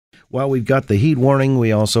Well, we've got the heat warning.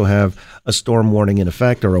 We also have a storm warning in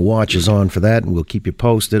effect, or a watch is on for that, and we'll keep you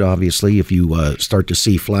posted. Obviously, if you start to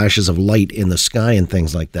see flashes of light in the sky and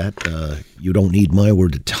things like that, you don't need my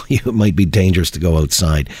word to tell you it might be dangerous to go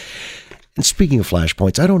outside. And speaking of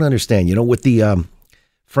flashpoints, I don't understand. With the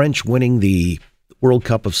French winning the World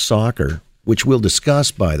Cup of Soccer, which we'll discuss,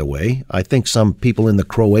 by the way. I think some people in the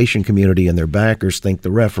Croatian community and their backers think the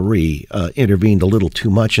referee intervened a little too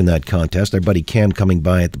much in that contest. Our buddy Cam coming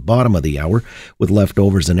by at the bottom of the hour with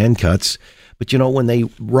leftovers and end cuts. But, when they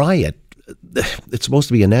riot, it's supposed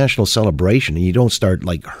to be a national celebration, and you don't start,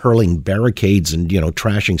 hurling barricades and,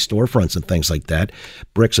 trashing storefronts and things like that,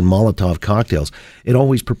 bricks and Molotov cocktails. It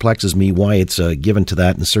always perplexes me why it's given to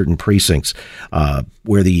that in certain precincts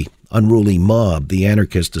where the unruly mob, the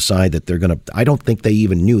anarchists, decide that they're going to... I don't think they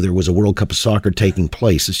even knew there was a World Cup of Soccer taking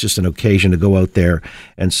place. It's just an occasion to go out there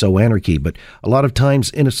and sow anarchy. But a lot of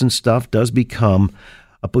times, innocent stuff does become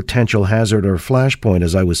a potential hazard or flashpoint,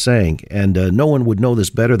 as I was saying. And no one would know this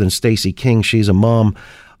better than Stacey King. She's a mom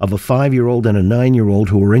of a 5-year-old and a 9-year-old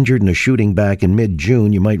who were injured in a shooting back in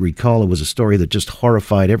mid-June. You might recall it was a story that just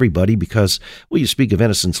horrified everybody because, well, you speak of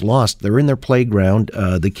innocence lost. They're in their playground,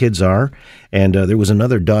 the kids are, and there was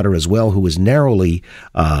another daughter as well who was narrowly,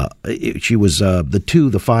 she was,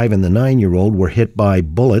 the 5 and the 9-year-old were hit by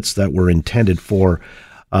bullets that were intended for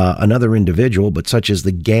another individual, but such as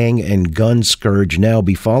the gang and gun scourge now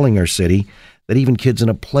befalling our city, that even kids in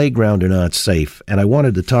a playground are not safe. And I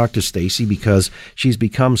wanted to talk to Stacey because she's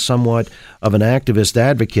become somewhat of an activist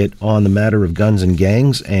advocate on the matter of guns and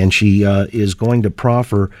gangs, and she is going to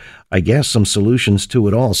proffer, I guess, some solutions to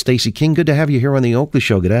it all. Stacey King, good to have you here on the Oakley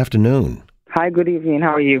Show. Good afternoon. Hi, good evening.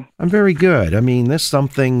 How are you? I'm very good. I mean, this is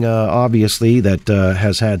something, obviously, that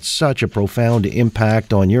has had such a profound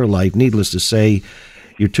impact on your life. Needless to say,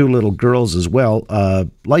 your 2 little girls as well.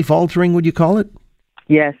 Life-altering, would you call it?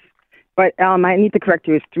 Yes. But I need to correct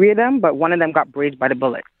you. It's 3 of them, but one of them got grazed by the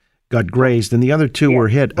bullet. Got grazed, and the other 2 were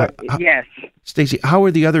hit. Yes. Stacey, how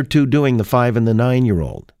are the other 2 doing, the 5 and the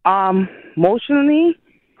 9-year-old? Emotionally,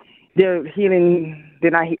 they're healing.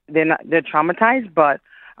 They're traumatized, but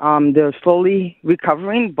they're slowly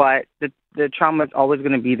recovering, but the trauma is always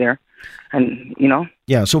going to be there. And,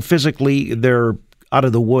 Yeah, so physically, they're out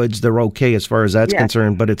of the woods. They're okay as far as that's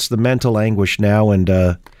concerned, but it's the mental anguish now,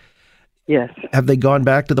 and... Yes. Have they gone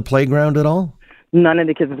back to the playground at all? None of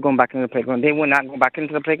the kids have gone back into the playground. They will not go back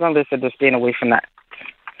into the playground. They said they're staying away from that.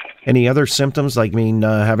 Any other symptoms,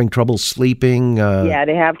 having trouble sleeping? Yeah,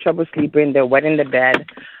 they have trouble sleeping. They're wet in the bed.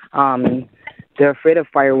 They're afraid of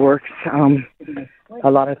fireworks.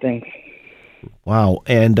 A lot of things. Wow.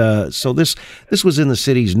 And so this was in the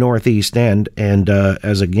city's northeast end, and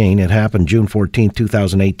as again, it happened June 14th,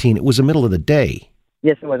 2018. It was the middle of the day.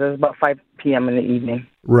 Yes, it was. It was about 5 p.m. in the evening.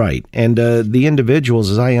 Right. And the individuals,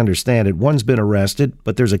 as I understand it, one's been arrested,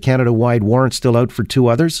 but there's a Canada-wide warrant still out for 2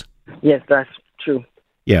 others? Yes, that's true.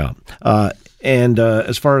 Yeah. And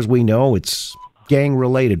as far as we know, it's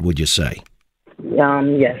gang-related, would you say?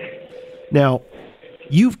 Yes. Now,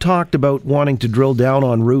 you've talked about wanting to drill down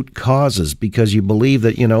on root causes because you believe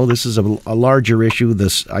that, this is a larger issue.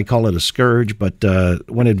 I call it a scourge, but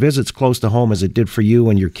when it visits close to home as it did for you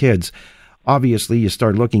and your kids, obviously, you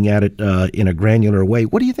start looking at it in a granular way.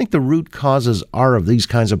 What do you think the root causes are of these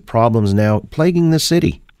kinds of problems now plaguing the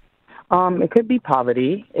city? It could be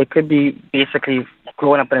poverty. It could be basically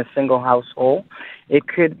growing up in a single household. It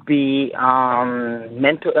could be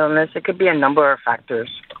mental illness. It could be a number of factors.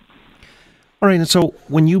 All right, and so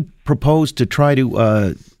when you propose to try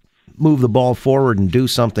to move the ball forward and do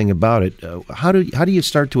something about it, how do you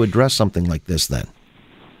start to address something like this then?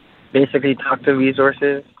 Basically, talk to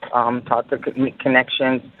resources, talk to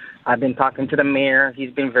connections. I've been talking to the mayor.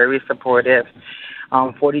 He's been very supportive.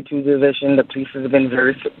 42 Division, the police has been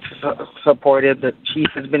very supportive. The chief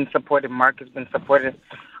has been supportive. Mark has been supportive.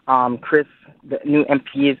 Chris, the new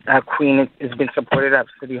MP, Queen, has been supported at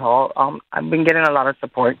City Hall. I've been getting a lot of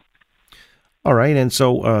support. All right, and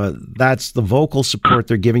so that's the vocal support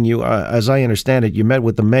they're giving you. As I understand it, you met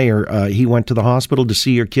with the mayor. He went to the hospital to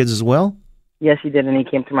see your kids as well? Yes, he did, and he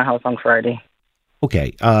came to my house on Friday.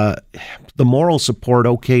 Okay. The moral support,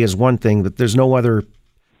 okay, is one thing, but there's no other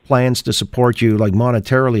plans to support you, like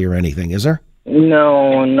monetarily or anything, is there?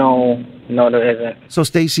 No, there isn't. So,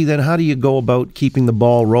 Stacey, then how do you go about keeping the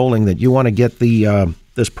ball rolling that you want to get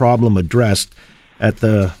this problem addressed at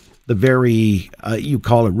the very, you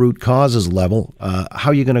call it root causes level?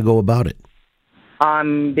 How are you going to go about it? A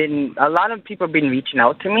lot of people have been reaching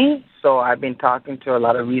out to me, so I've been talking to a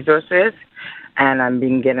lot of resources, and I've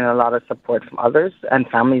been getting a lot of support from others, and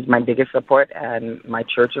family is my biggest support, and my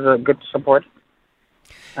church is a good support.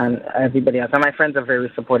 and everybody else. And my friends are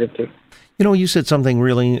very supportive too. You know, you said something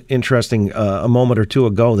really interesting a moment or two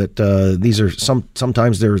ago that these are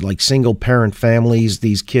sometimes they're like single parent families.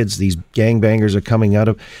 These kids, these gangbangers are coming out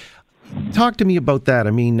of. Talk to me about that.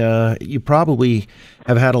 I mean, you probably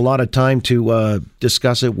have had a lot of time to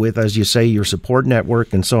discuss it with, as you say, your support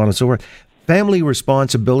network and so on and so forth. Family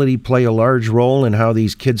responsibility play a large role in how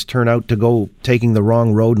these kids turn out to go taking the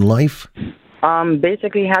wrong road in life?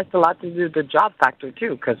 Basically, it has a lot to do with the job factor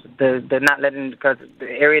too, because they're not letting, because the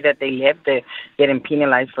area that they live, they're getting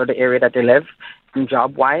penalized for the area that they live. And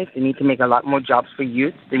job-wise, they need to make a lot more jobs for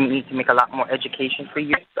youth. They need to make a lot more education for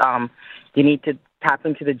youth. They need to tap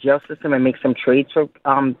into the jail system and make some trades for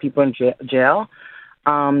people in jail.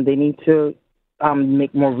 They need to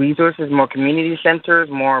make more resources, more community centers,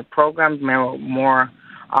 more programs, more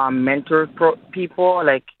mentor people.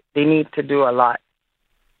 Like, they need to do a lot.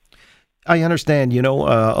 I understand, you know,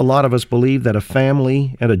 a lot of us believe that a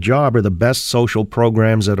family and a job are the best social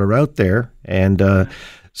programs that are out there. And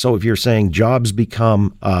so if you're saying jobs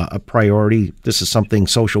become a priority, this is something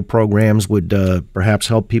social programs would perhaps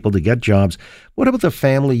help people to get jobs. What about the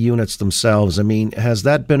family units themselves? I mean, has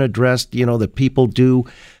that been addressed, you know, that people do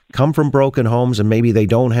come from broken homes and maybe they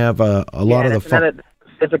don't have a lot of the another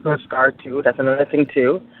physical scar too. That's another thing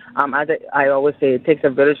too. As I always say, it takes a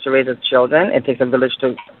village to raise children. It takes a village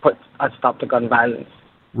to put a stop to gun violence.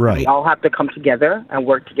 Right. We all have to come together and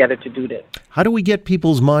work together to do this. How do we get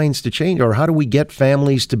people's minds to change, or how do we get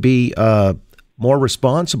families to be more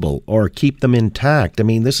responsible or keep them intact? I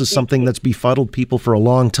mean, this is something that's befuddled people for a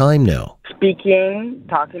long time now. Speaking,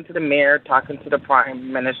 talking to the mayor, talking to the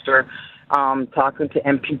prime minister, talking to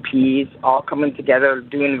MPPs, all coming together,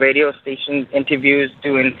 doing radio station interviews,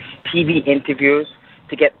 doing TV interviews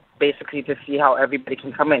to get basically to see how everybody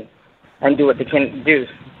can come in and do what they can do.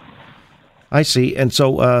 I see. And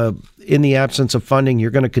so in the absence of funding,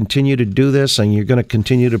 you're going to continue to do this, and you're going to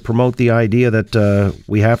continue to promote the idea that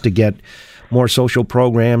we have to get more social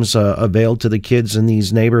programs availed to the kids in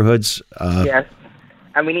these neighborhoods. Yes.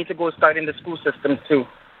 And we need to go start in the school system too.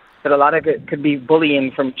 But a lot of it could be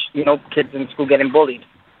bullying from, you know, kids in school getting bullied.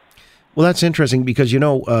 Well, that's interesting because, you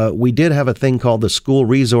know, we did have a thing called the school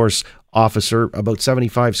resource officer. About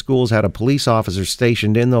 75 schools had a police officer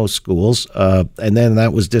stationed in those schools, and then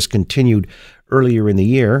that was discontinued earlier in the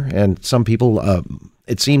year. And some people,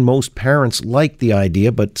 it seemed most parents liked the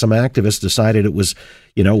idea, but some activists decided it was,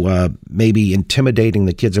 you know, maybe intimidating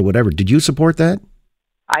the kids or whatever. Did you support that?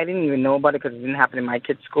 I didn't even know about it because it didn't happen in my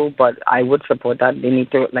kids' school, but I would support that. They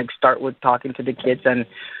need to start with talking to the kids and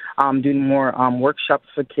doing more workshops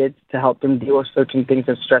for kids to help them deal with certain things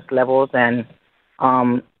and stress levels, and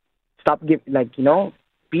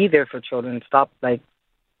be there for children. Stop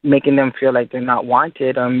making them feel like they're not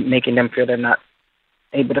wanted, or making them feel they're not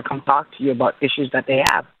able to come talk to you about issues that they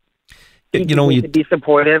have. People need to be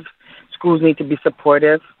supportive. Schools need to be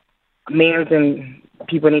supportive. Mayors and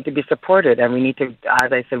people need to be supported, and we need to,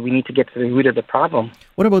 as I said, we need to get to the root of the problem.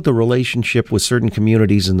 What about the relationship with certain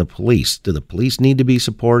communities and the police? Do the police need to be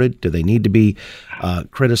supported? Do they need to be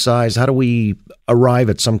criticized? How do we arrive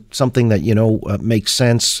at something that, you know, makes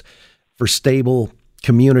sense for stable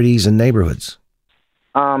communities and neighborhoods?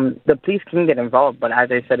 The police can get involved, but as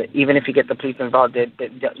I said, even if you get the police involved, the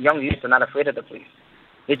young youth are not afraid of the police.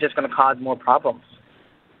 It's just going to cause more problems.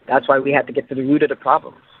 That's why we have to get to the root of the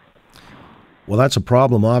problems. Well, that's a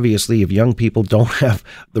problem, obviously, if young people don't have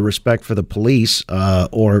the respect for the police,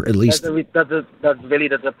 or at least... Does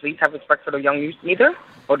the police have respect for the young youth neither?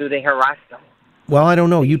 Or do they harass them? Well, I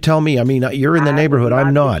don't know. You tell me. I mean, you're in the neighborhood.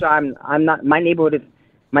 I'm not. Sure. I'm not. My neighborhood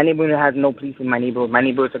has no police in my neighborhood. My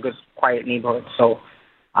neighborhood's a good, quiet neighborhood. So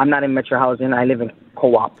I'm not in metro housing. I live in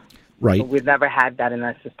co-op. Right. So we've never had that in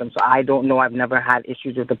our system. So I don't know. I've never had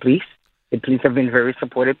issues with the police. The police have been very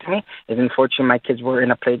supportive to me. It's unfortunate my kids were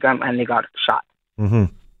in a playground and they got shot. Mm-hmm.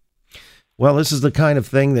 Well, this is the kind of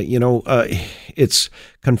thing that, you know, it's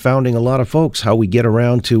confounding a lot of folks how we get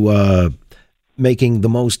around to making the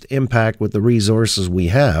most impact with the resources we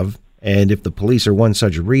have. And if the police are one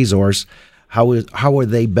such resource, how are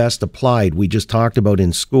they best applied? We just talked about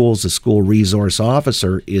in schools, the school resource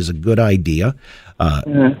officer is a good idea.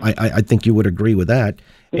 I think you would agree with that.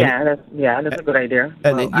 That's a good idea.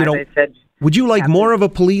 And as I said, would you like more of a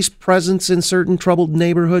police presence in certain troubled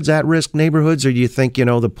neighborhoods, at-risk neighborhoods, or do you think, you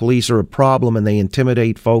know, the police are a problem and they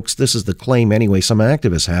intimidate folks? This is the claim anyway some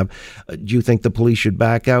activists have. Do you think the police should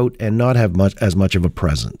back out and not have as much of a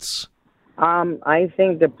presence? I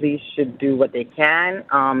think the police should do what they can.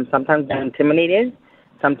 Sometimes they're intimidated.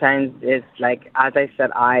 Sometimes it's like, as I said,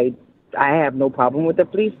 I have no problem with the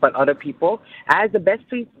police, but other people, as the best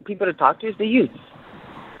people to talk to is the youth.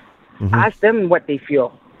 Ask them what they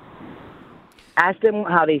feel. Ask them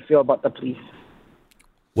how they feel about the police.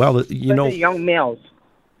 Well, Especially young males.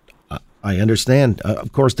 I understand.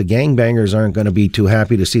 Of course, the gangbangers aren't going to be too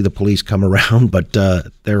happy to see the police come around, but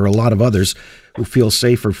there are a lot of others who feel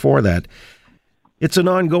safer for that. It's an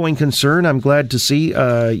ongoing concern. I'm glad to see,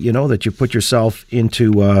 that you put yourself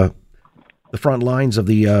into the front lines of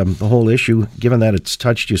the whole issue, given that it's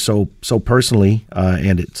touched you so personally,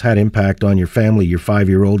 and it's had impact on your family, your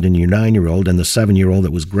 5-year-old and your 9-year-old, and the 7-year-old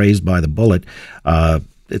that was grazed by the bullet.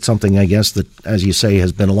 It's something, I guess, that, as you say,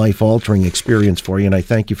 has been a life-altering experience for you, and I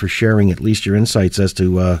thank you for sharing at least your insights as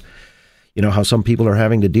to, how some people are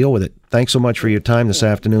having to deal with it. Thanks so much for your time this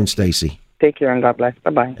afternoon, Stacey. Take care and God bless.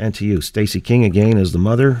 Bye-bye. And to you. Stacey King, again, is the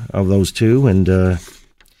mother of those two, and they're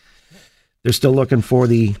still looking for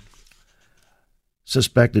the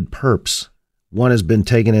suspected perps. One has been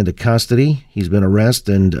taken into custody. He's been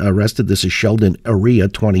arrested. This is Sheldon Aria,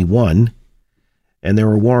 21. And there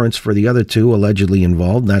were warrants for the other two allegedly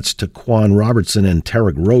involved. That's Taquan Robertson and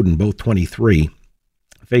Tarek Roden, both 23,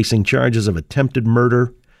 facing charges of attempted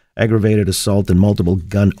murder, aggravated assault, and multiple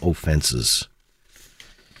gun offenses.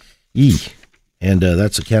 And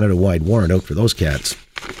that's a Canada-wide warrant out for those cats.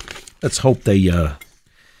 Let's hope they,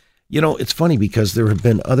 it's funny because there have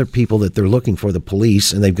been other people that they're looking for, the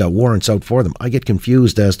police, and they've got warrants out for them. I get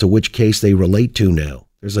confused as to which case they relate to now.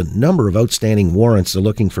 There's a number of outstanding warrants. They're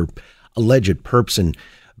looking for alleged perps and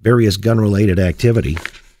various gun-related activity.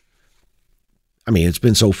 I mean, it's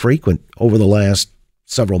been so frequent over the last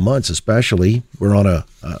several months, especially. We're on a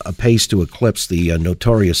pace to eclipse the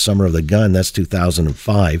notorious Summer of the Gun. That's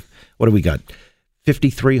 2005. What do we got?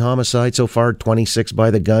 53 homicides so far, 26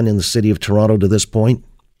 by the gun in the city of Toronto to this point.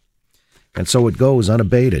 And so it goes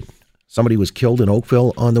unabated. Somebody was killed in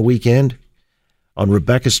Oakville on the weekend on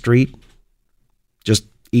Rebecca Street, just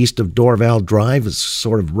east of Dorval Drive. It's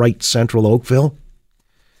sort of right central Oakville,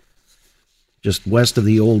 just west of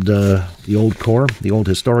the old core, the old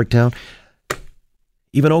historic town.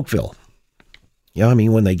 Even Oakville. Yeah, I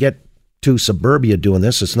mean, when they get to suburbia doing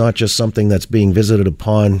this, it's not just something that's being visited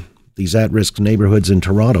upon these at-risk neighborhoods in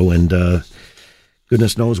Toronto, and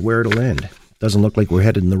goodness knows where it'll end. Doesn't look like we're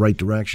headed in the right direction.